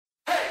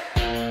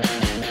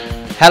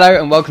Hello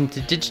and welcome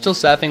to Digital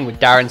Surfing with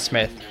Darren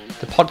Smith,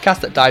 the podcast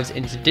that dives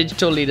into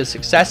digital leaders'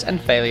 success and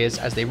failures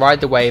as they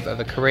ride the wave of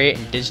a career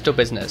in digital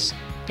business.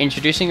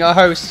 Introducing our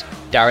host,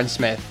 Darren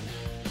Smith.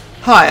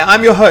 Hi,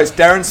 I'm your host,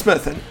 Darren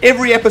Smith, and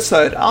every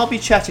episode I'll be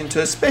chatting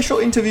to a special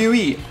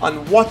interviewee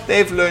on what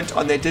they've learned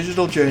on their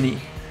digital journey.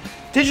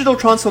 Digital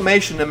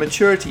transformation and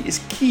maturity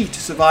is key to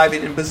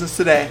surviving in business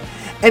today,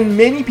 and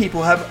many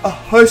people have a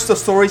host of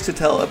stories to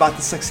tell about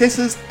the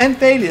successes and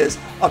failures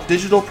of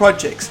digital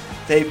projects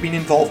they've been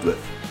involved with.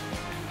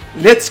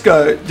 Let's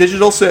go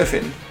digital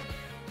surfing.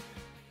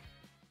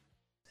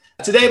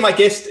 Today my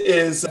guest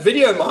is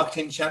video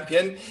marketing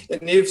champion,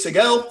 Yaniv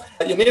Segal.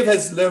 Yaniv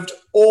has lived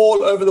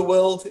all over the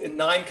world in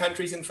 9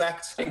 countries, in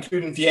fact,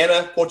 including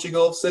Vienna,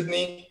 Portugal,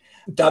 Sydney,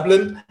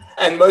 Dublin,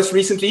 and most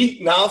recently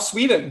now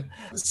Sweden.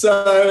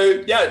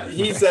 So yeah,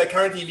 he's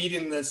currently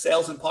leading the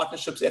sales and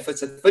partnerships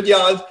efforts at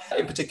Vidyard,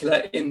 in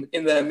particular in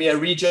the EMEA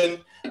region.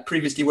 He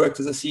previously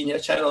worked as a senior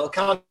channel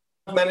account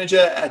manager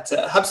at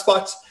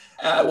HubSpot,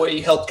 where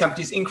he helped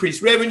companies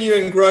increase revenue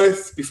and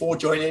growth before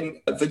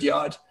joining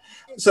Vidyard.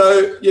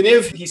 So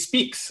Yaniv, he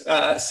speaks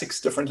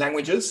 6 different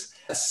languages,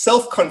 a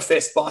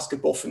self-confessed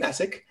basketball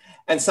fanatic,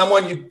 and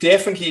someone you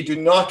definitely do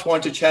not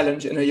want to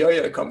challenge in a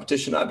yo-yo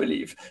competition, I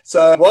believe.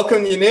 So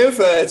welcome, Yaniv.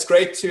 It's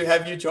great to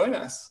have you join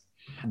us.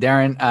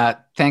 Darren,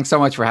 thanks so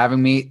much for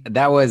having me.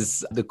 That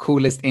was the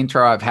coolest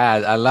intro I've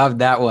had. I love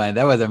that one.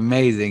 That was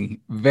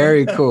amazing.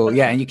 Very cool.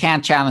 Yeah, and you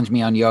can't challenge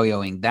me on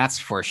yo-yoing. That's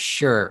for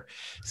sure.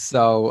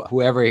 So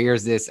whoever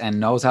hears this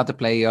and knows how to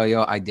play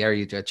yo-yo, I dare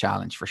you to a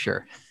challenge for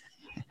sure.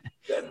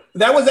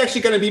 That was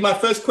actually going to be my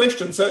first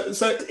question. So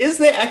is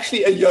there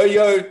actually a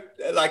yo-yo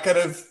like kind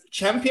of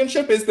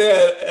championship? Is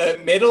there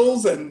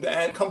medals and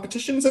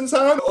competitions and so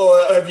on?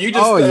 Or have you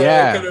just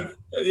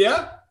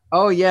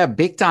Oh yeah,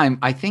 big time.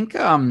 I think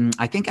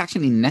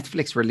actually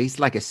Netflix released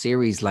like a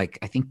series I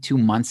think 2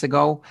 months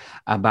ago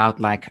about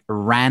like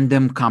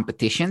random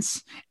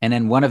competitions. And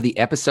then one of the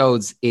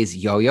episodes is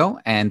yo-yo.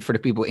 And for the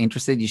people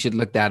interested, you should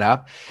look that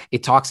up.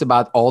 It talks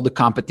about all the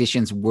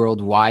competitions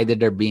worldwide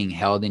that are being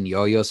held in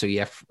yo-yo. So you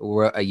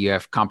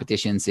have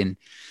competitions in,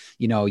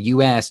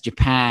 US,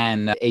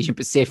 Japan, Asian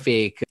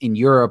Pacific, in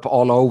Europe,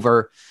 all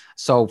over.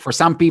 So for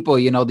some people,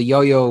 the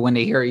yo-yo, when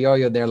they hear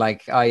yo-yo, they're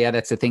like, oh yeah,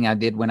 that's the thing I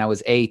did when I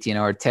was 8,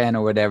 or 10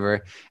 or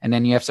whatever. And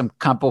then you have some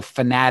couple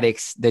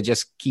fanatics that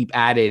just keep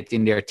at it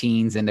in their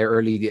teens and their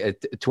early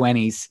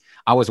 20s.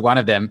 I was one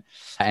of them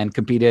and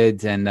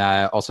competed and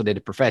also did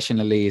it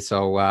professionally.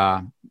 So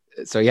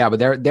yeah, but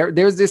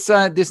there's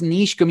this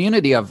niche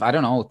community of,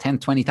 10,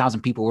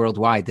 20,000 people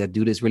worldwide that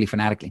do this really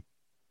fanatically.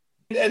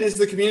 And is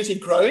the community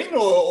growing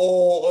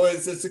or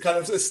is this a kind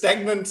of a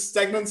stagnant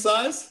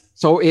size?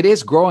 So it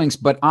is growing,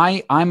 but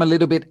I'm a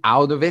little bit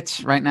out of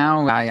it right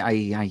now.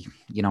 I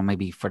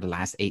maybe for the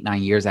last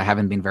 8-9 years, I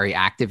haven't been very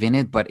active in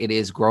it, but it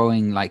is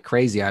growing like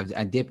crazy.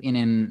 I dip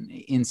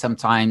in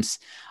sometimes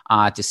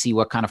to see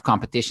what kind of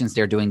competitions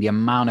they're doing. The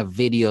amount of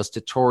videos,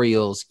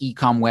 tutorials,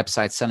 e-com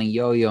websites selling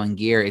yo-yo and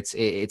gear, it's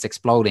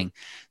exploding.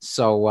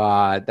 So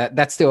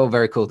that's still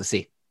very cool to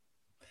see.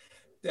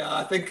 Yeah,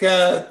 I think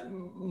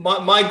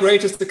my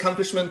greatest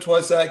accomplishment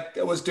was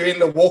doing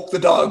the walk the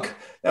dog.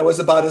 That was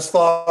about as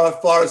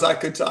far as I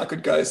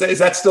could go. So is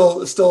that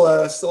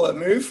still a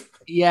move?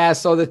 Yeah.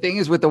 So the thing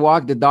is with the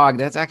walk the dog,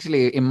 that's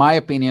actually, in my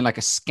opinion, like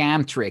a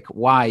scam trick.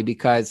 Why?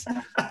 Because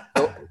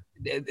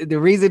the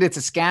reason it's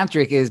a scam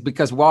trick is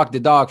because walk the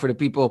dog, for the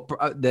people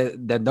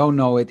that don't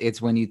know it, it's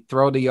when you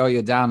throw the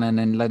yo-yo down and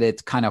then let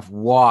it kind of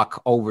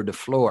walk over the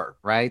floor,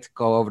 right?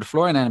 Go over the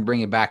floor and then bring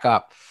it back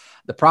up.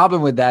 The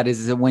problem with that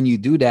is that when you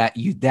do that,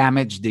 you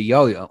damage the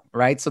yo-yo,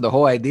 right? So the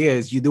whole idea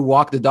is you do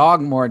walk the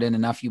dog more than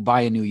enough, you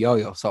buy a new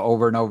yo-yo. So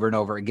over and over and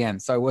over again.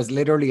 So it was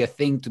literally a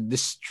thing to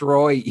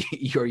destroy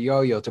your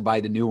yo-yo to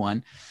buy the new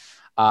one.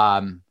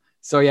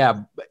 So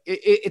yeah,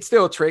 it's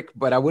still a trick,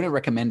 but I wouldn't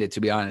recommend it, to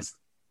be honest.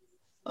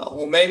 Oh,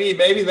 well, maybe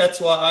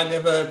that's why I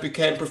never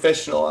became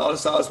professional. I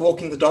was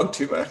walking the dog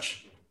too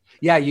much.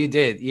 Yeah, you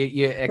did.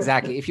 You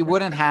exactly. If you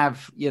wouldn't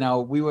have,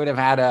 we would have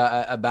had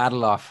a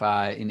battle off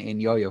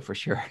in yo-yo for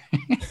sure.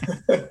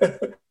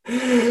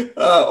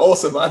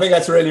 Awesome. I think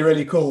that's really,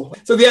 really cool.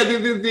 So the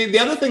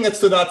other thing that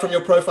stood out from your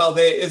profile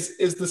there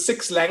is the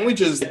 6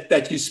 languages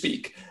that you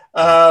speak.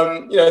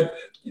 You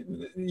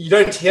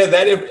don't hear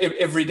that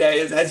every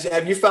day.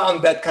 Have you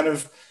found that kind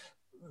of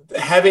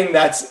having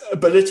that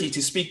ability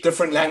to speak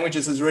different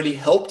languages has really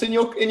helped in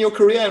your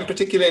career, and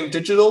particularly in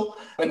digital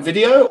and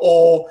video,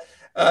 or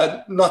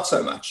not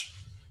so much?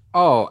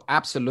 Oh,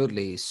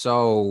 absolutely.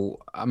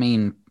 So, I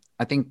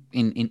think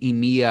in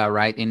EMEA,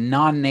 right, in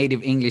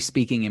non-native English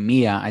speaking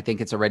EMEA, I think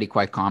it's already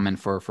quite common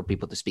for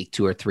people to speak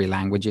 2 or 3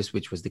 languages,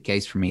 which was the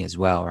case for me as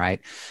well,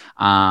 right?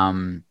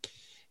 And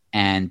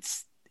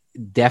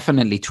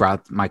definitely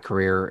throughout my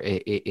career,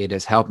 it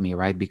has helped me,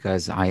 right?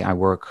 Because I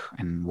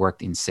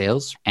worked in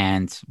sales,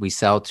 and we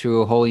sell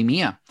through whole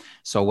EMEA.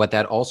 So what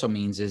that also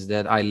means is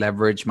that I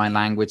leverage my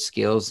language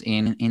skills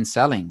in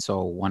selling.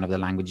 So one of the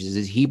languages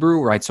is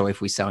Hebrew, right? So if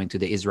we sell into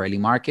the Israeli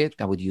market,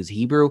 I would use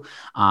Hebrew.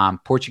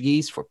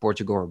 Portuguese for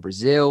Portugal or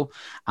Brazil.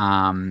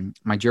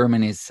 My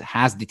German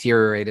has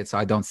deteriorated, so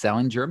I don't sell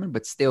in German,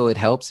 but still it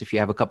helps if you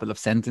have a couple of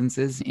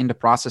sentences in the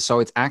process. So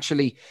it's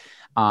actually,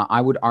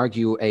 I would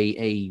argue,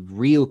 a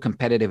real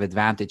competitive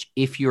advantage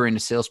if you're in the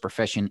sales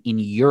profession in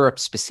Europe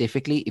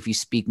specifically, if you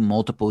speak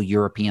multiple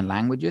European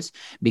languages,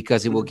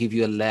 because it will give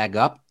you a leg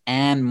up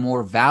and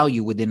more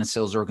value within a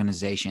sales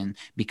organization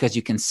because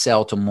you can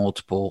sell to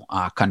multiple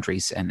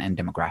countries and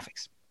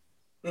demographics.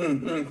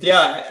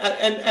 Yeah.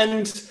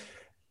 And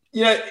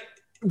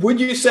would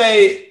you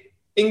say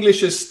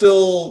English is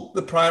still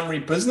the primary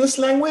business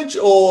language?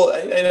 Or,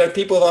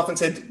 people have often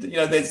said,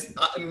 there's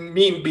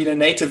me being a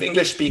native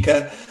English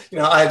speaker,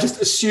 I just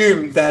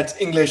assume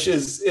that English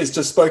is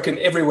just spoken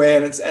everywhere,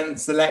 and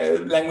it's the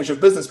language of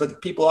business.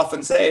 But people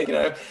often say,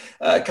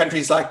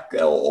 countries like,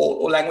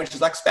 or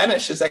languages like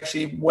Spanish is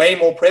actually way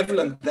more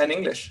prevalent than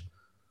English.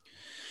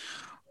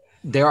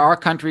 There are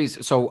countries,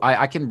 so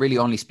I can really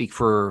only speak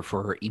for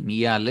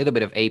EMEA, a little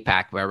bit of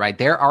APAC, right?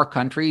 There are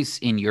countries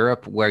in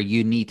Europe where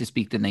you need to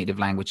speak the native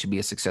language to be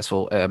a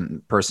successful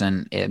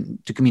person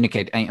to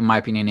communicate, in my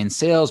opinion, in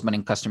sales, but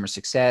in customer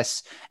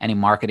success and in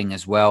marketing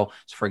as well.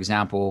 So for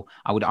example,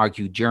 I would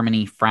argue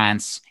Germany,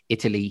 France,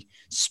 Italy,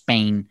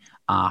 Spain,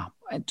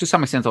 to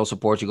some extent also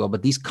Portugal,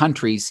 but these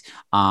countries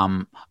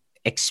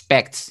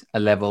expect a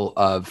level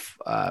of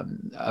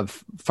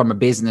from a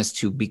business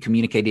to be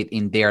communicated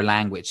in their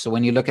language. So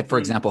when you look at, for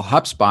example,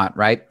 HubSpot,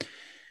 right?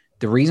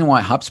 The reason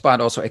why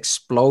HubSpot also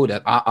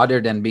exploded,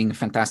 other than being a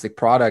fantastic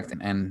product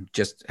and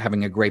just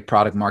having a great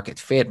product market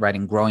fit, right,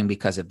 and growing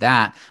because of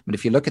that. But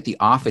if you look at the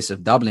office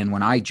of Dublin,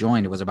 when I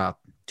joined, it was about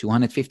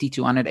 250,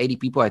 280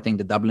 people. I think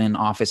the Dublin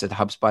office at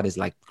HubSpot is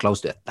like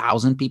close to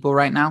 1,000 people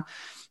right now.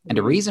 And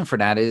the reason for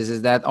that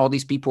is that all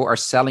these people are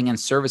selling and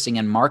servicing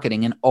and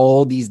marketing in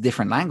all these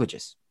different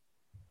languages,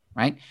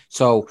 right?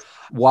 So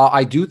while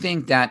I do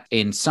think that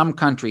in some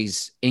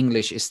countries,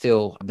 English is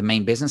still the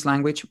main business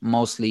language,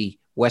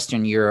 mostly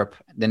Western Europe,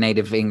 the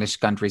native English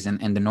countries and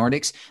the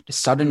Nordics, the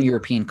Southern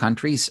European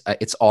countries,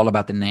 it's all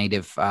about the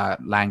native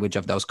language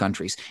of those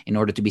countries in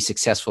order to be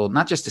successful,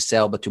 not just to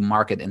sell, but to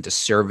market and to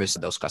service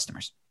those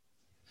customers.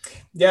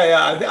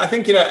 Yeah. I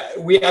think,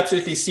 we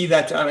absolutely see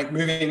that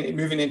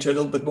moving into a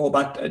little bit more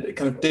about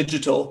kind of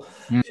digital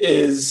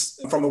is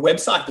from a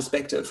website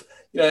perspective.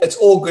 It's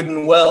all good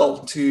and well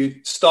to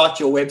start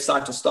your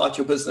website or start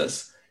your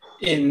business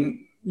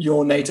in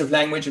your native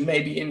language and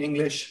maybe in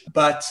English.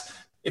 But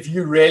if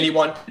you really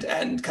want,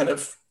 and kind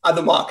of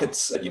other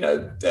markets,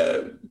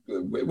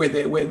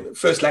 where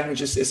first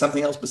language is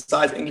something else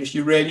besides English,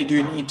 you really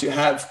do need to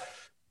have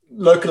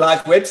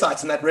localized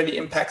websites, and that really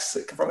impacts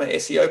from an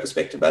SEO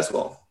perspective as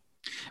well.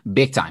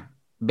 Big time.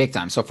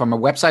 So from a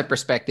website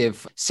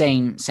perspective,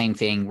 same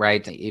thing,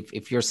 right?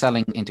 If you're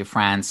selling into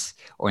France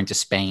or into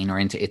Spain or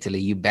into Italy,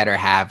 you better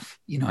have,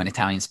 an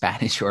Italian,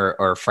 Spanish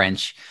or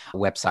French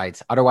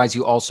website. Otherwise,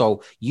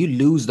 you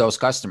lose those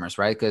customers,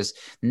 right? Because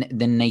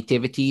the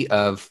nativity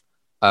of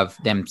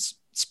them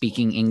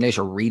speaking English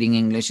or reading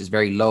English is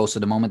very low. So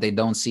the moment they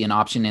don't see an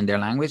option in their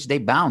language, they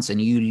bounce,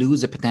 and you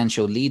lose a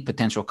potential lead,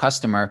 potential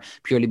customer,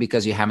 purely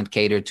because you haven't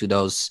catered to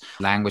those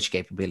language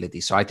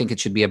capabilities. So I think it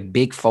should be a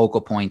big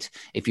focal point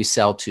if you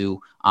sell to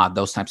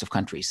those types of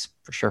countries,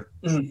 for sure.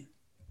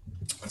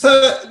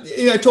 So,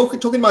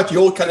 talking about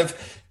your kind of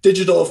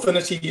digital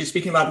affinity, you're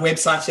speaking about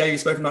websites here,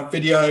 you've spoken about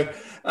video.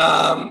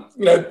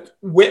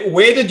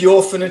 Where did your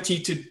affinity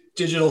to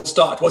digital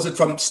start? Was it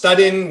from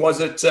studying? Was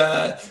it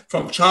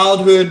from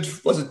childhood?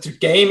 Was it to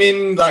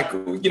gaming? Like,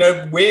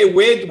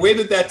 where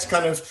did that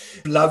kind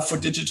of love for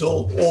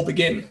digital all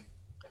begin?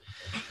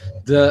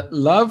 Real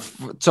love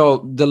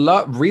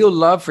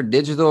for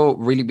digital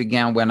really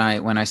began when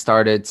I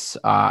started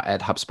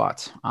at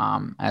HubSpot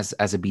as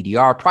a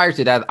BDR. Prior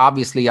to that,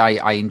 obviously,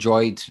 I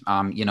enjoyed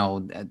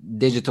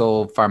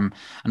digital from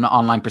an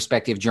online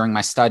perspective during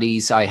my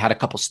studies. I had a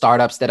couple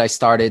startups that I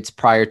started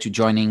prior to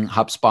joining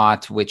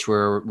HubSpot, which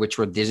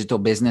were digital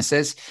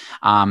businesses.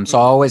 So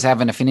I always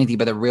have an affinity,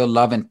 but a real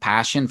love and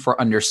passion for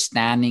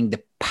understanding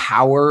the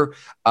power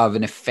of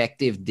an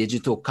effective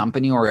digital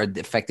company or an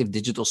effective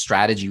digital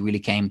strategy really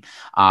came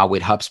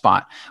with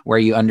HubSpot, where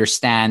you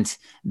understand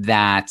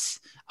that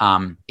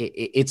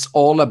it's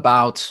all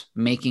about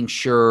making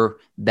sure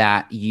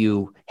that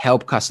you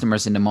help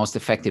customers in the most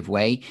effective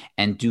way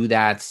and do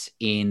that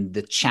in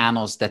the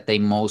channels that they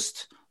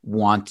most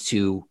want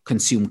to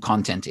consume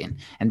content in.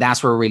 And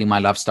that's where really my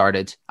love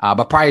started.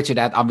 But prior to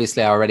that,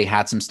 obviously, I already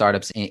had some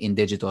startups in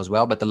digital as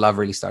well, but the love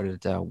really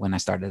started when I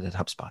started at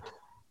HubSpot.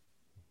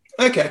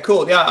 Okay,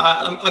 cool. Yeah,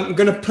 I'm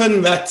going to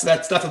pin that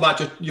stuff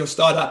about your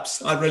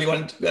startups. I really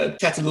want to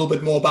chat a little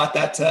bit more about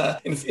that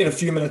in a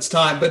few minutes'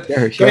 time. But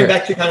going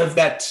back to kind of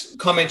that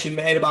comment you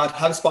made about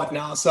HubSpot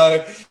now.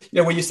 So,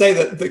 when you say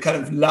that the kind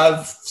of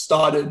love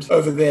started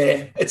over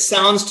there, it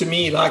sounds to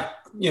me like,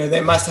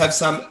 they must have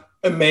some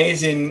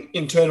amazing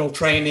internal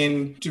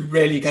training to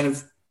really kind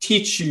of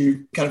teach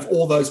you kind of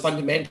all those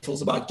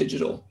fundamentals about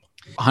digital.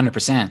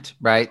 100%,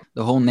 right?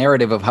 The whole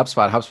narrative of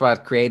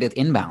HubSpot created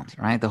inbound,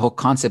 right? The whole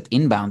concept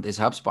inbound is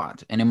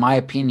HubSpot. And in my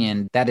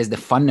opinion, that is the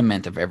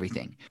fundament of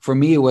everything. For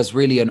me, it was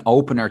really an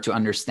opener to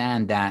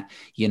understand that,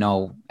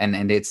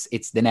 and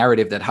it's the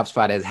narrative that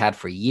HubSpot has had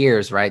for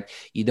years, right?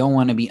 You don't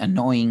want to be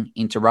annoying,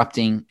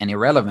 interrupting, and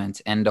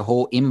irrelevant. And the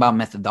whole inbound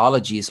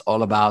methodology is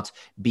all about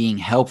being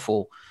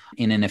helpful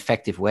in an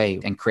effective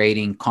way and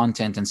creating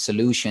content and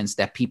solutions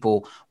that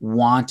people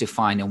want to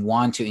find and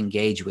want to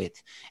engage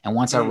with. And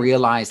once I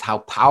realized how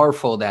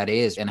powerful that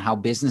is and how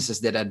businesses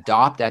that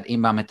adopt that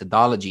inbound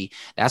methodology,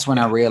 that's when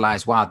I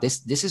realized, wow,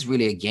 this is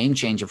really a game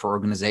changer for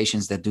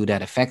organizations that do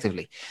that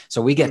effectively.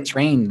 So we get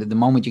trained the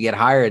moment you get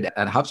hired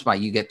at HubSpot,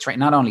 you get trained,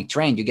 not only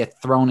trained, you get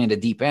thrown in the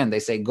deep end. They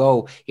say,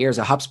 go, here's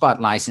a HubSpot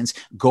license,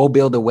 go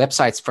build the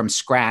websites from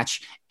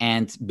scratch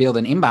and build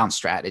an inbound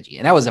strategy.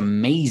 And that was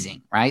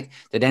amazing, right?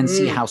 To then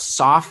see how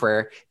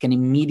software can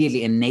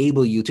immediately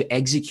enable you to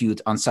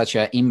execute on such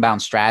an inbound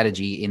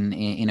strategy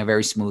in a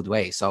very smooth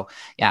way. So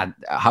yeah,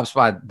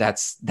 HubSpot,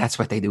 that's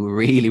what they do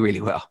really, really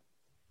well.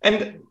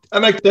 And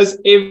I'm like, does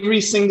every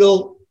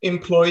single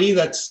employee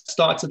that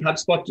starts at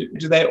HubSpot,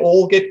 do they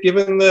all get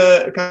given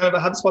the kind of a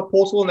HubSpot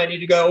portal and they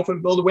need to go off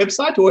and build a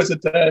website, or is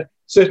it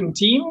certain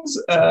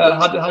teams?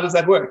 How does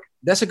that work?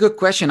 That's a good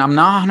question. I'm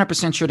not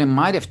 100% sure. It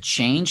might have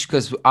changed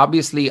because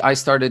obviously I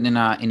started in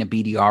a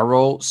BDR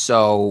role.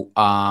 So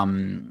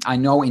I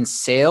know in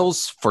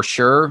sales for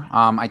sure.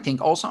 I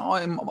think also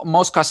in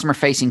most customer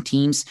facing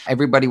teams,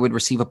 everybody would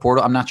receive a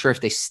portal. I'm not sure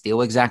if they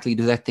still exactly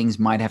do that. Things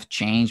might have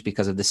changed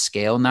because of the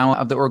scale now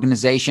of the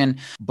organization.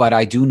 But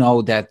I do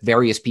know that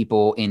various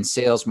people in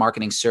sales,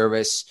 marketing,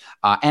 service,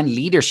 and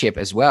leadership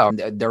as well.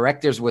 The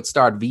directors would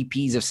start,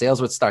 VPs of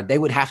sales would start. They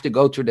would have to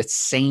go through the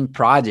same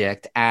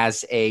project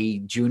as a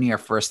junior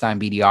first-time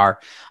BDR,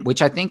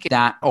 which I think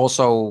that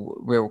also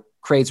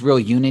creates real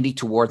unity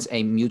towards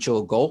a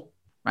mutual goal,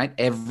 right?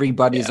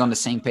 Everybody is on the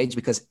same page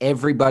because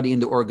everybody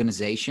in the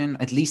organization,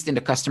 at least in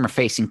the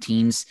customer-facing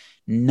teams,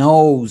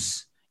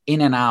 knows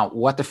in and out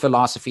what the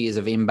philosophy is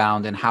of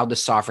inbound and how the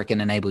software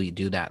can enable you to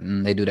do that.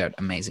 And they do that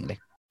amazingly.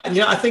 And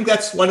I think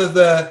that's one of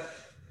the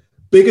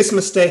biggest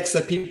mistakes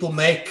that people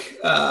make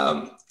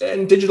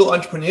and digital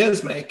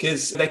entrepreneurs make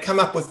is they come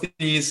up with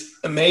these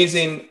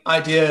amazing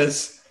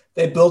ideas.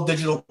 They build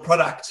digital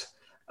product,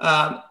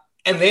 and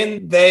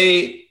then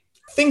they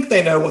think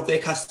they know what their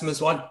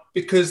customers want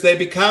because they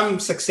become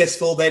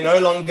successful. They're no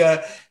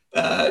longer,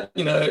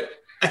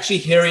 actually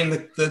hearing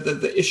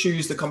the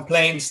issues, the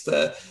complaints,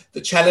 the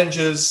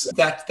challenges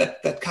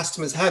that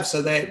customers have.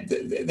 So then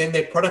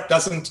their product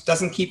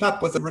doesn't keep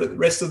up with the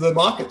rest of the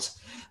market.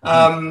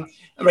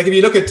 Like if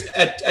you look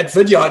at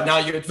Vidyard now,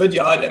 you're at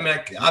Vidyard. I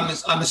mean,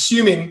 I'm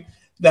assuming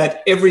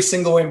that every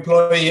single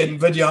employee in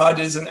Vidyard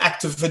is an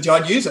active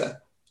Vidyard user.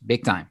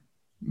 Big time.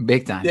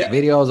 Yeah.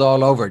 Videos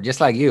all over,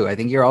 just like you. I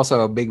think you're also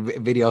a big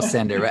video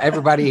sender.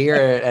 Everybody here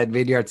at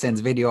Vidyard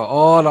sends video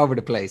all over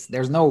the place.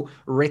 There's no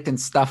written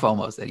stuff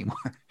almost anymore.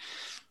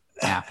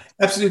 Yeah,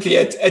 absolutely.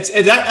 It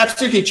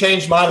absolutely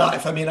changed my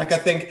life. I mean, like I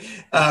think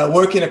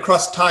working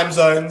across time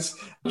zones,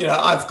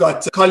 I've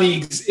got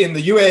colleagues in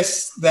the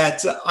US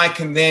that I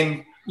can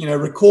then,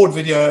 record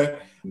video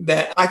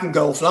that I can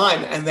go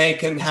offline and they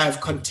can have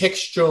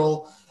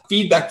contextual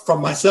feedback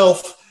from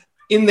myself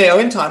in their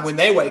own time when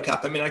they wake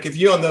up. I mean, like if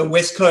you're on the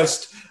West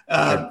Coast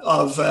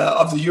of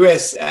the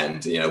US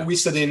and, we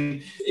sit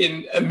in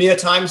EMEA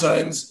time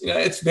zones,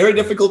 it's very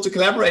difficult to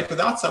collaborate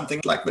without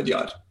something like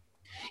Vidyard.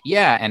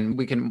 Yeah, and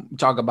we can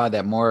talk about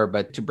that more,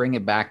 but to bring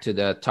it back to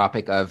the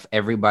topic of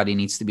everybody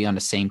needs to be on the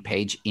same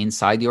page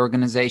inside the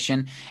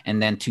organization. And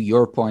then to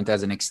your point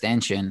as an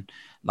extension,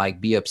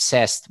 like be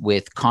obsessed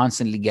with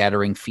constantly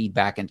gathering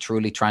feedback and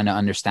truly trying to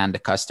understand the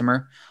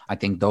customer. I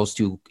think those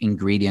two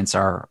ingredients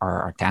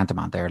are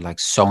tantamount. They're like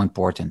so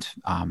important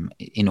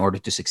in order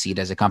to succeed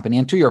as a company.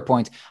 And to your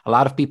point, a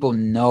lot of people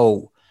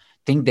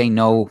think they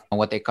know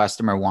what their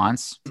customer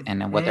wants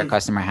and what their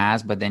customer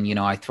has. But then,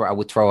 I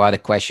would throw out a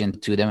question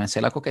to them and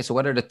say like, okay, so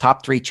what are the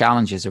top 3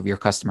 challenges of your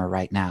customer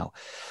right now?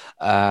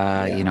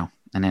 And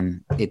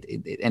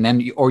then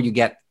you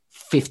get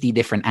 50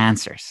 different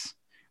answers.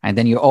 And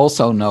then you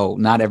also know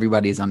not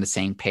everybody is on the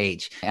same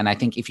page. And I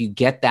think if you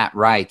get that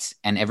right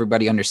and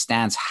everybody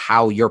understands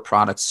how your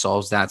product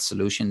solves that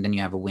solution, then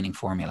you have a winning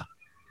formula.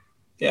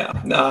 Yeah,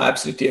 no, I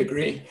absolutely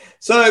agree.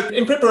 So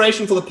in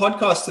preparation for the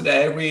podcast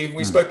today,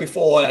 we spoke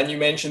before and you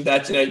mentioned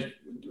that,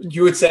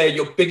 you would say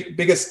your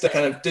biggest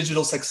kind of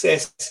digital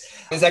success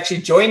is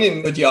actually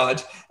joining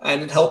Vidyard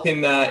and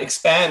helping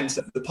expand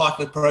the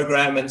partner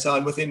program and so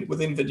on within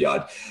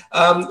Vidyard.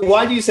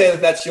 Why do you say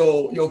that that's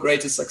your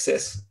greatest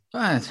success?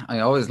 I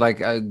always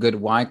like a good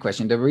why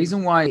question. The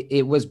reason why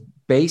it was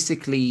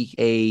basically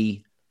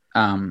a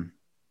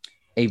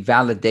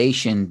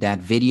validation that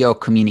video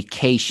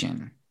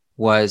communication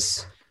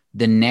was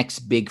the next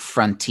big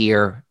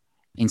frontier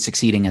in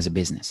succeeding as a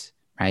business,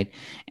 right?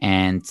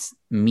 And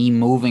me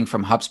moving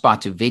from HubSpot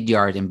to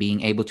Vidyard and being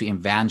able to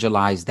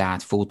evangelize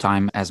that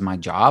full-time as my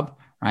job,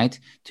 right?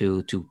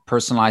 To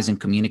personalize and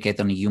communicate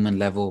on a human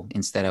level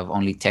instead of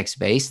only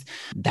text-based.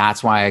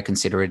 That's why I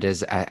consider it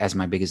as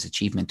my biggest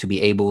achievement, to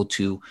be able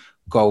to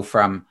go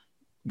from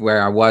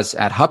where I was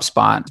at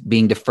HubSpot,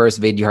 being the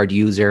first Vidyard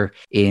user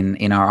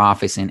in our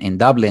office in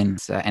Dublin,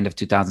 end of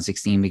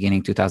 2016,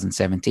 beginning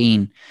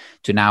 2017,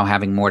 to now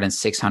having more than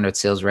 600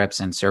 sales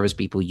reps and service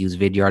people use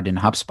Vidyard in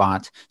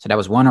HubSpot. So that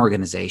was one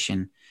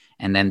organization.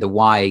 And then the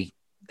why,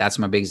 that's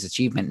my biggest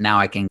achievement. Now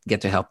I can get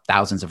to help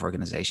thousands of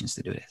organizations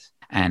to do this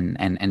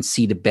and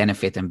see the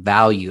benefit and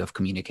value of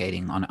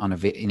communicating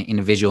in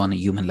a visual and a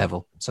human level.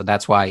 So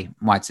that's why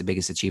it's the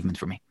biggest achievement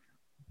for me.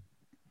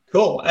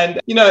 Cool.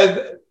 And,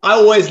 I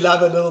always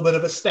love a little bit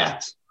of a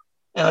stat.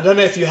 And I don't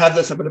know if you have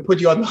this. I'm going to put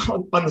you on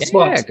the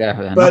spot.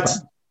 But,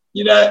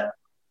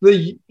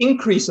 the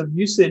increase of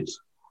usage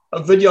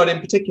of Vidyard in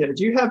particular,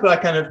 do you have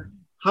kind of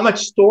how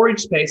much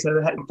storage space have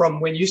it had from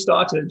when you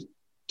started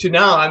to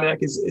now? I mean,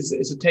 is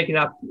it taking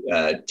up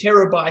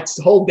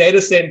terabytes, whole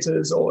data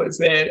centers, or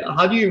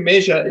how do you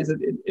measure? Is it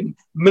in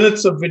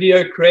minutes of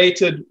video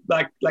created?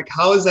 Like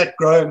how has that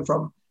grown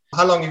from?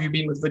 How long have you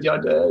been with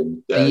Vidyard?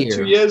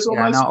 2 years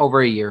almost? Yeah, no,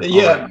 over a year.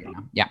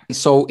 Yeah.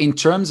 So in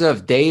terms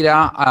of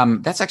data,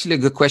 that's actually a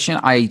good question.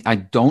 I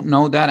don't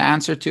know that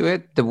answer to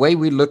it. The way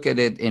we look at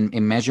it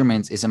in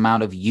measurements is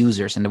amount of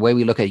users. And the way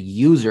we look at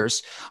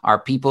users are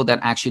people that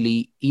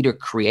actually either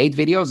create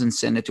videos and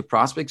send it to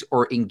prospects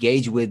or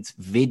engage with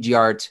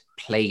Vidyard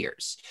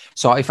players.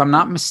 So if I'm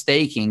not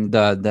mistaken,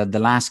 the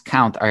last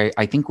count,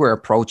 I think we're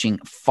approaching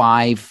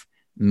 5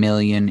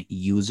 million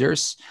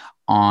users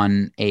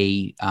on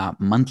a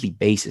monthly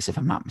basis, if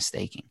I'm not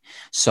mistaken.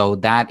 So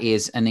that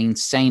is an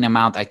insane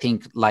amount. I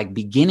think like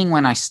beginning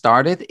when I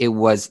started, it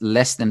was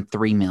less than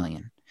 3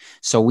 million.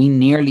 So we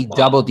nearly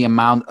doubled the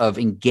amount of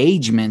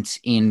engagement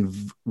in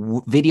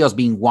videos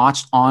being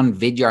watched on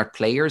Vidyard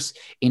players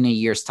in a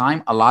year's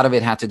time. A lot of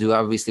it had to do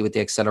obviously with the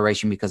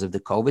acceleration because of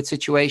the COVID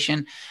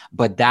situation,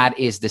 but that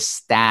is the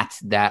stat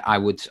that I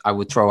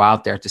would throw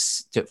out there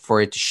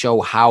for it to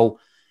show how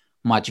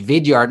much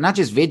Vidyard, not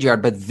just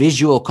Vidyard, but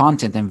visual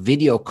content and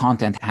video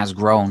content has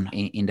grown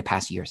in the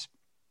past years.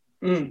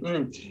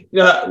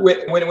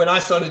 Mm-hmm. When I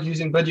started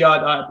using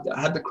Vidyard,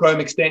 I had the Chrome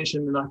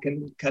extension, and I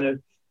can kind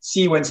of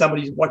see when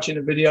somebody's watching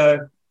a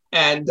video,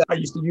 and I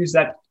used to use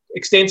that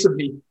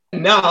extensively.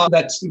 And now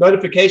that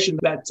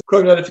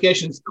Chrome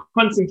notifications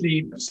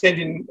constantly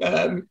sending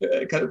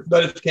kind of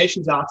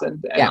notifications out,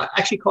 and I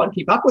actually can't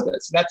keep up with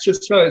it. So that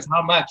just shows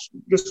how much,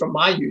 just from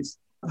my use,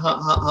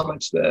 how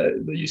much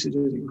the usage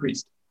has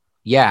increased.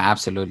 Yeah,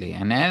 absolutely.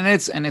 And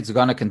it's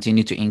going to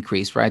continue to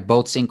increase, right?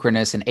 Both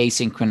synchronous and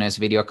asynchronous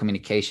video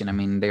communication. I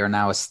mean, they are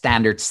now a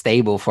standard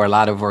stable for a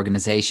lot of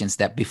organizations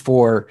that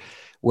before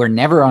were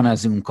never on a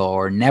Zoom call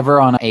or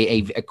never on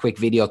a quick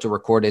video to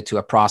record it to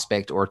a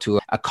prospect or to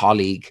a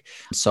colleague.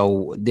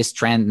 So this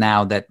trend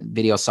now that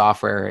video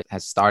software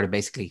has started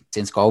basically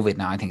since COVID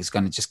now, I think it's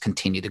going to just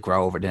continue to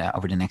grow over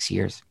the next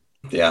years.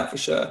 Yeah, for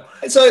sure.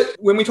 So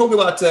when we talk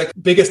about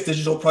biggest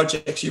digital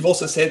projects, you've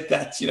also said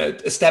that,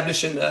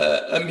 establishing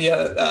a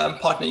EMEA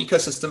partner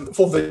ecosystem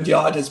for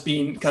Vidyard has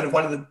been kind of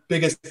one of the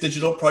biggest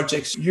digital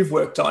projects you've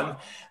worked on.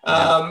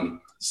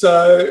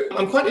 So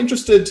I'm quite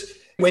interested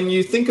when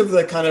you think of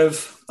the kind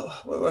of,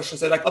 what should I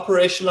say, like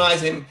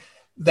operationalizing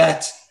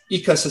that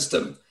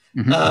ecosystem.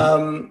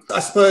 I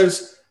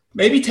suppose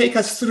maybe take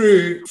us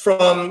through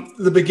from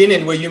the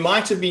beginning where you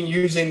might have been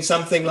using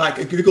something like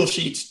a Google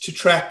Sheet to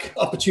track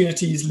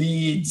opportunities,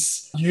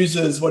 leads,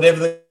 users,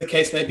 whatever the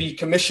case may be,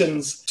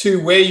 commissions, to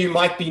where you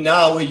might be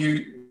now, where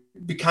you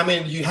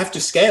have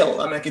to scale.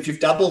 I mean, like if you've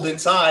doubled in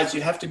size,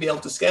 you have to be able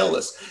to scale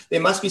this.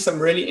 There must be some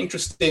really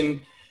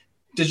interesting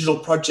digital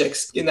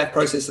projects in that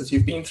process that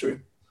you've been through.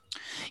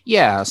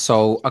 Yeah,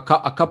 so a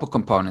couple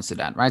components to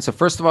that, right? So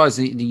first of all is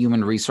the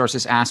human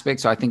resources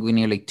aspect. So I think we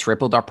nearly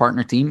tripled our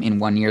partner team in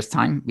 1 year's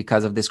time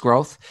because of this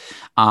growth.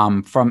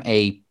 From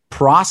a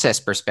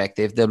process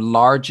perspective, the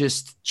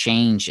largest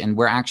change, and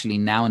we're actually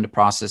now in the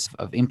process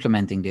of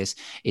implementing this,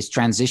 is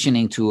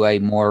transitioning to a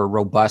more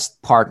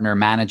robust partner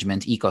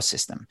management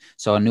ecosystem.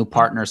 So a new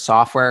partner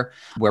software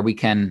where we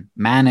can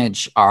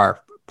manage our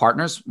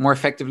partners more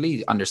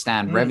effectively,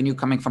 understand revenue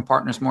coming from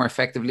partners more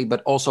effectively,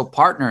 but also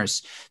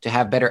partners to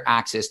have better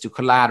access to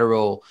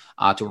collateral,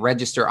 to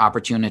register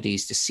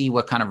opportunities, to see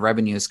what kind of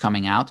revenue is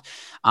coming out.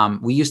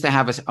 We used to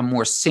have a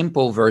more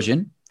simple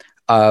version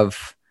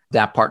of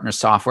that partner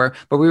software,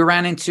 but we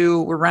ran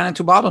into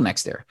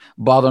bottlenecks there.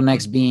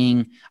 Bottlenecks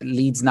being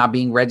leads not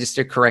being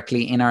registered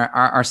correctly in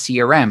our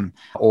CRM,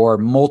 or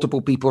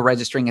multiple people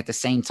registering at the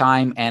same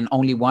time and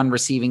only one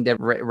receiving the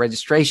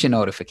registration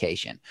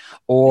notification,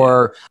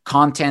 or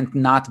content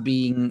not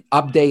being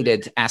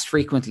updated as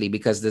frequently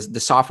because the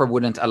software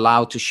wouldn't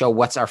allow to show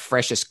what's our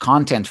freshest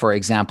content, for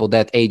example,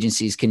 that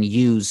agencies can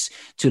use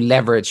to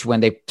leverage when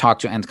they talk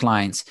to end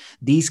clients.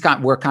 These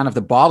were kind of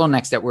the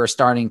bottlenecks that we're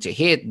starting to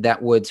hit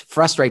that would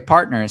frustrate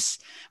partners,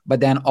 but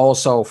then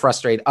also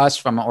frustrate us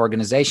from an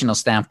organizational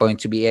standpoint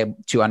to be able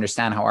to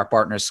understand how our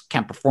partners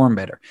can perform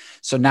better.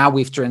 So now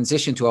we've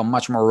transitioned to a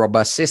much more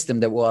robust system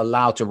that will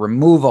allow to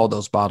remove all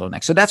those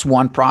bottlenecks. So that's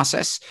one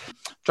process.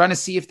 I'm trying to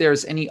see if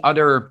there's any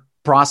other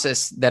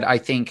process that I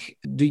think,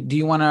 do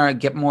you want to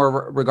get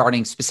more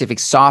regarding specific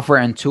software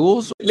and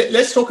tools?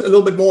 Let's talk a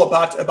little bit more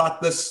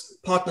about this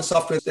partner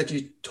software that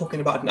you're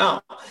talking about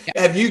now.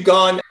 Yeah. Have you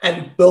gone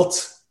and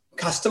built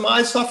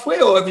customized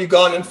software, or have you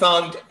gone and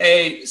found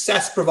a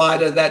SaaS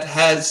provider that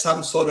has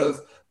some sort of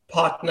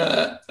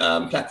partner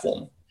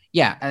platform?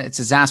 Yeah, it's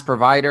a SaaS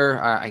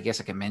provider. I guess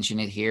I can mention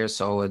it here.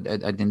 So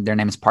their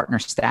name is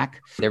PartnerStack.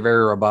 They're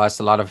very robust.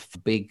 A lot of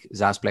big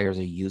SaaS players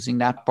are using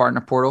that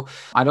partner portal.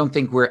 I don't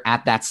think we're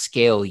at that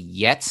scale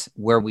yet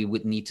where we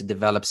would need to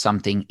develop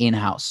something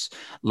in-house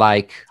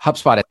like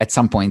HubSpot at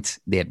some point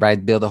did,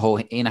 right? Build a whole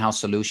in-house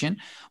solution.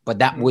 But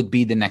that would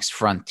be the next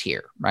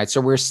frontier, right?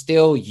 So we're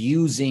still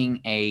using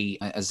a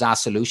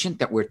SaaS solution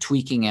that we're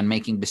tweaking and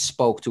making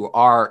bespoke to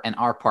our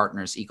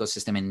partners'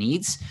 ecosystem and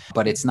needs,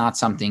 but it's not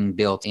something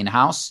built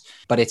in-house.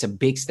 But it's a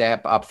big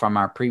step up from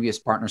our previous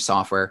partner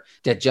software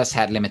that just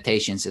had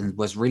limitations and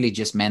was really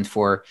just meant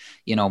for,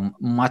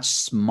 much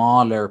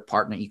smaller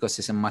partner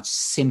ecosystem, much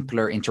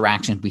simpler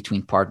interaction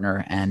between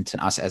partner and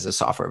us as a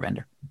software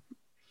vendor.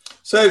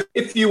 So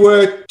if you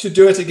were to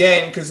do it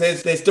again, because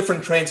there's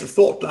different trains of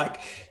thought, like,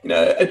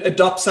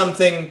 adopt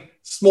something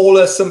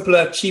smaller,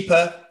 simpler,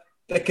 cheaper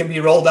that can be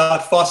rolled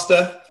out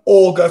faster,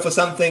 or go for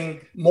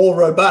something more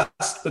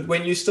robust. But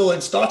when you're still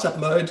in startup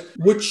mode,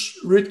 which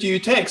route do you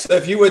take? So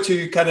if you were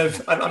to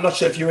I'm not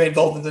sure if you were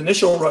involved in the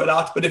initial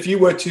rollout, but if you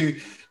were to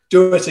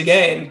do it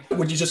again,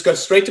 would you just go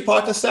straight to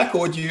PartnerStack,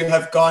 or would you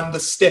have gone the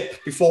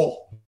step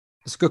before?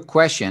 That's a good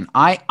question.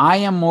 I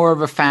am more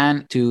of a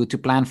fan to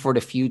plan for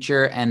the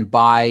future and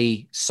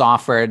buy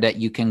software that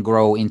you can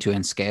grow into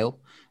and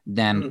scale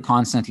than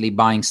constantly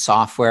buying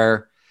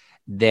software.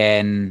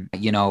 Then,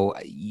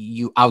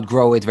 you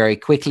outgrow it very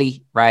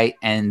quickly, right?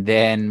 And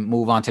then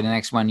move on to the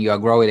next one, you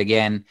outgrow it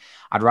again.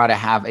 I'd rather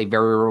have a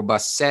very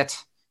robust set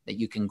that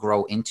you can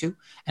grow into.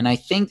 And I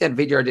think that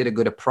Vidyard did a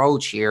good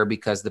approach here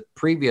because the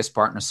previous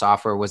partner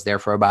software was there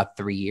for about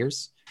 3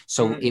 years.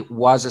 So it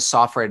was a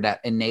software that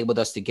enabled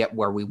us to get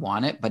where we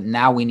wanted, but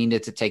now we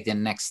needed to take the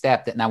next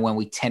step that now when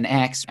we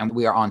 10X and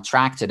we are on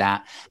track to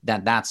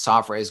that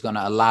software is going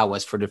to allow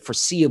us for the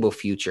foreseeable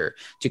future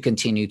to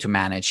continue to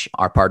manage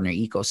our partner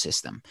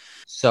ecosystem.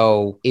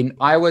 So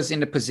I was in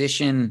the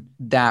position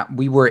that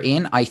we were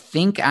in. I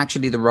think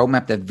actually the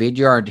roadmap that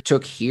Vidyard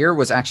took here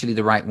was actually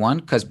the right one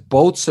because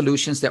both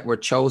solutions that were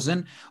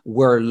chosen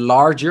were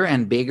larger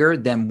and bigger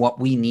than what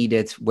we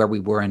needed where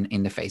we were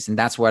in the phase. And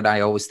that's what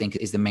I always think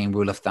is the main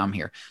rule of thumb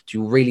here,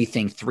 to really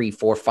think 3,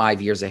 4,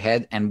 5 years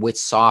ahead and which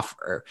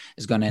software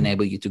is going to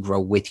enable you to grow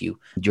with you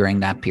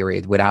during that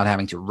period without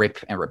having to rip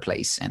and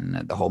replace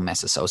and the whole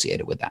mess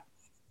associated with that.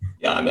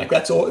 Yeah, I mean,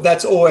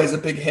 that's always a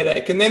big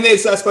headache. And then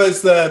there's, I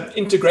suppose, the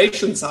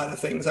integration side of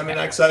things. I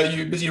mean, so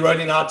you're busy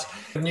rolling out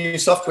new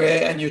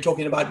software and you're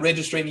talking about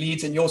registering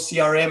leads in your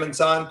CRM and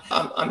so on.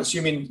 I'm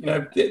assuming,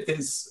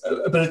 there's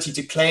ability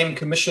to claim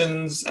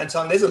commissions and so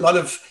on. There's a lot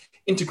of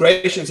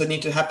integrations that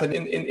need to happen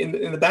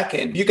in the back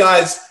end. You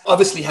guys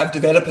obviously have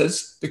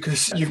developers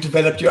because you've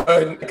developed your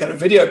own kind of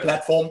video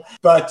platform.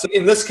 But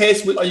in this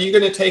case, are you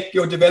going to take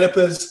your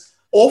developers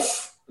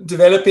off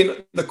developing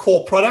the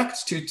core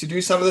product to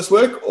do some of this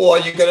work? Or are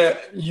you going to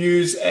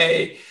use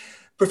a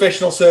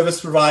professional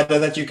service provider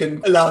that you can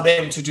allow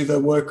them to do the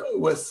work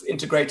with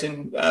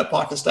integrating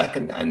PartnerStack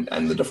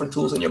and the different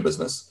tools in your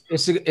business?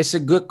 It's a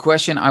good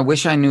question. I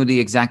wish I knew the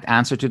exact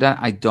answer to that.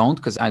 I don't,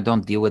 because I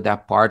don't deal with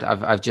that part.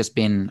 I've just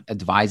been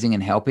advising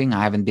and helping.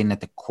 I haven't been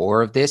at the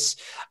core of this.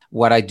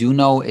 What I do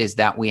know is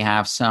that we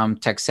have some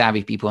tech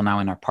savvy people now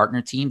in our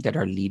partner team that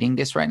are leading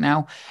this right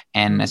now.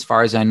 And as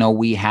far as I know,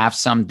 we have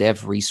some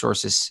dev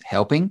resources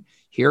helping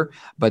here,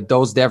 but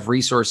those dev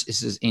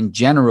resources in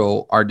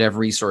general are dev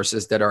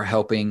resources that are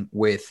helping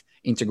with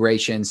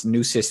integrations,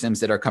 new systems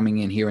that are coming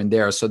in here and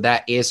there. So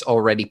that is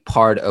already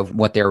part of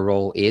what their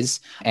role is.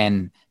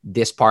 And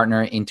this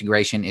partner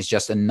integration is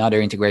just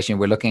another integration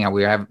we're looking at.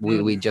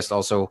 We just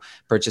also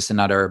purchased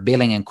another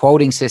billing and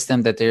quoting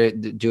system that they're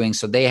doing.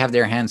 So they have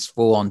their hands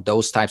full on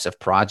those types of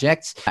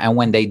projects. And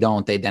when they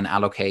don't, they then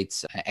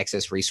allocate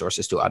excess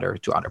resources to other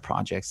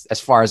projects. As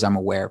far as I'm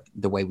aware,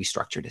 the way we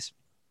structure this.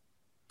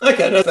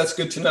 Okay, no, that's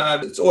good to know.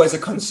 It's always a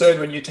concern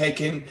when you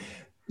take in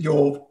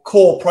your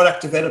core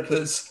product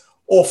developers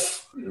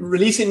off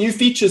releasing new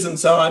features and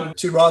so on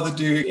to rather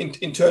do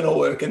internal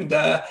work. And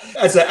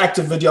as an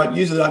active Vidyard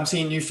user, I'm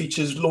seeing new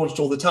features launched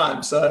all the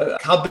time. So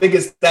how big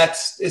is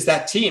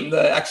that team,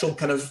 the actual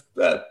kind of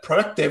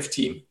product dev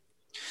team?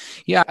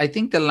 Yeah, I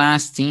think the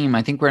last team,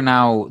 I think we're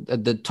now,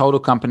 the total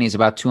company is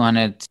about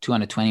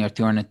 220 or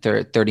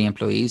 230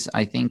 employees.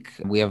 I think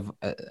we have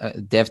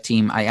a dev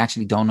team. I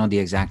actually don't know the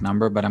exact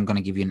number, but I'm going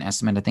to give you an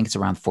estimate. I think it's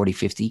around 40,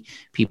 50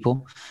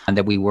 people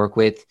that we work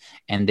with.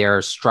 And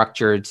they're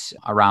structured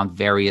around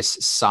various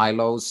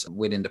silos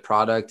within the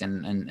product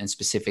and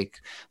specific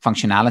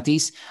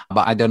functionalities.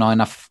 But I don't know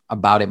enough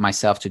about it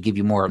myself to give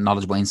you more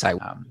knowledgeable insight.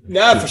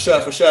 No, for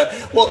sure.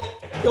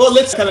 Well,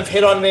 let's kind of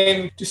head on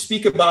then to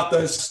speak about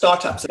those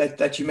startups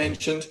that you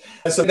mentioned.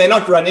 So they're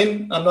not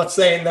running. I'm not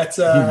saying that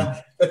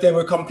that they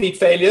were complete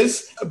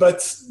failures,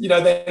 but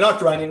they're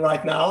not running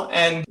right now.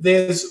 And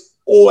there's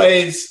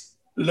always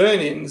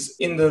learnings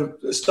in the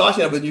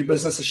starting of a new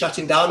business, the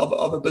shutting down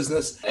of a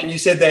business. And you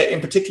said that in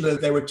particular,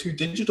 there were 2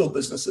 digital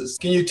businesses.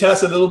 Can you tell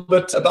us a little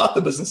bit about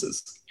the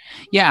businesses?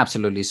 Yeah,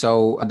 absolutely.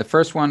 So the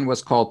first one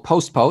was called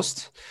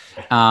PostPost,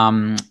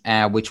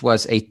 which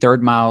was a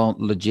third mile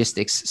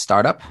logistics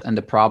startup. And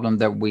the problem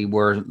that we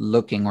were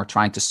looking or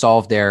trying to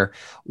solve there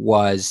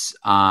was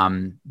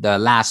the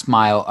last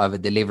mile of a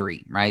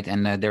delivery, right?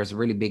 And there's a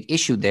really big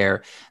issue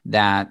there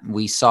that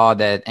we saw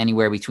that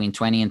anywhere between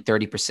 20 and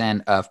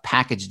 30% of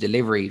package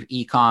delivery,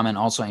 e-com and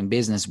also in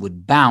business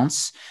would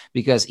bounce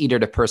because either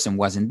the person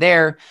wasn't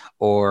there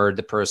or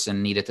the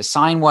person needed to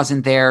sign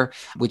wasn't there,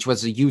 which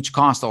was a huge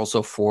cost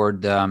also for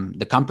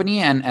the company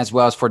and as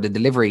well as for the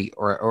delivery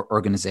or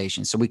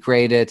organization. So we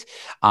created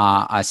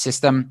a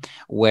system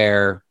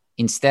where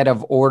instead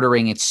of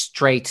ordering it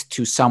straight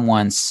to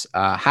someone's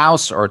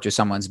house or to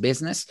someone's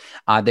business,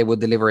 they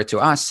would deliver it to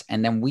us.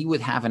 And then we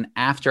would have an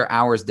after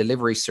hours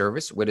delivery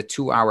service with a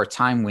 2-hour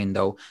time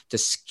window to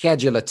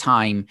schedule a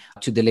time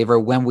to deliver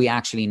when we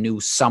actually knew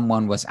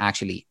someone was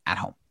actually at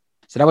home.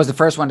 So that was the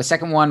first one. The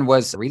second one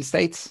was real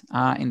estate.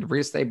 In the real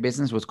estate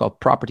business was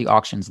called Property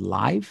Auctions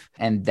Live.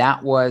 And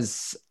that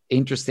was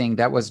interesting.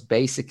 That was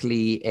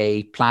basically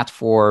a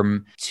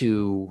platform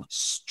to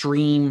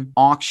stream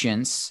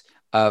auctions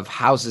of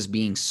houses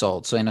being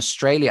sold. So in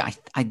Australia,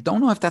 I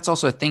don't know if that's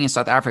also a thing in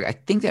South Africa. I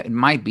think that it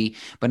might be,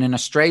 but in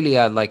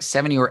Australia, like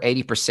 70 or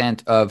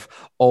 80% of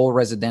all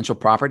residential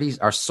properties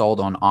are sold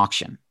on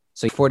auction.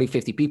 So 40,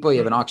 50 people, you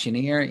have an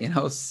auctioneer,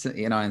 and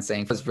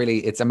saying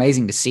it's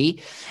amazing to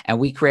see. And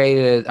we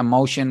created a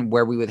motion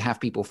where we would have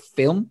people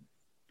film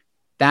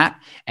that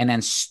and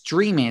then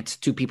stream it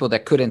to people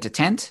that couldn't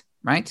attend,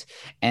 right?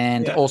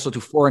 And also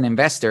to foreign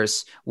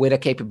investors with a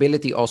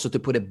capability also to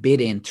put a bid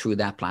in through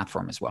that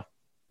platform as well.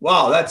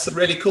 Wow, that's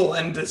really cool.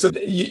 And so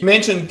you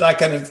mentioned like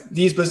kind of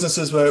these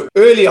businesses were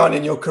early on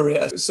in your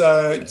career.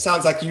 So it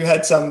sounds like you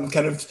had some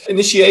kind of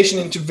initiation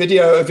into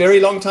video a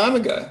very long time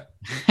ago.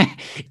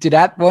 To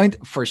that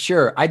point, for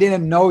sure. I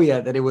didn't know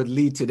yet that it would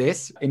lead to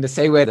this in the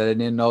same way that I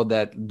didn't know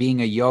that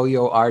being a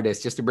yo-yo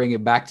artist, just to bring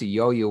it back to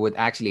yo-yo, would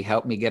actually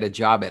help me get a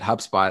job at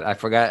HubSpot. I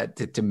forgot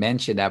to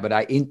mention that,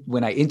 but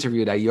when I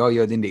interviewed, I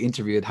yo-yoed in the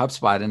interview at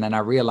HubSpot. And then I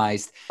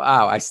realized,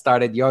 wow, I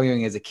started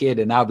yo-yoing as a kid.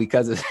 And now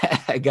because of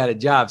that, I got a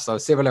job. So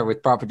similar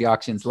with Property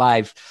Auctions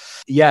Live.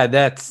 Yeah,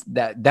 that's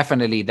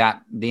definitely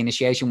that the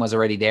initiation was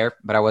already there,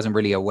 but I wasn't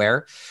really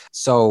aware.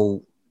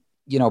 So,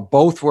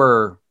 both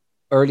were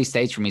early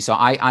stage for me. So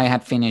I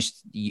had finished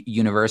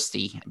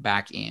university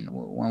back in,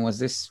 when was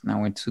this? Now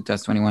we're in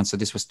 2021. So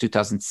this was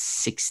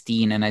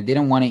 2016. And I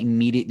didn't want to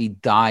immediately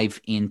dive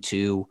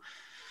into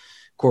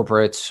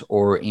corporate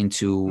or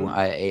into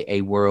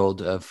a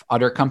world of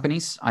other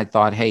companies. I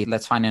thought, hey,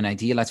 let's find an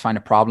idea, let's find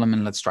a problem,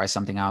 and let's try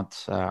something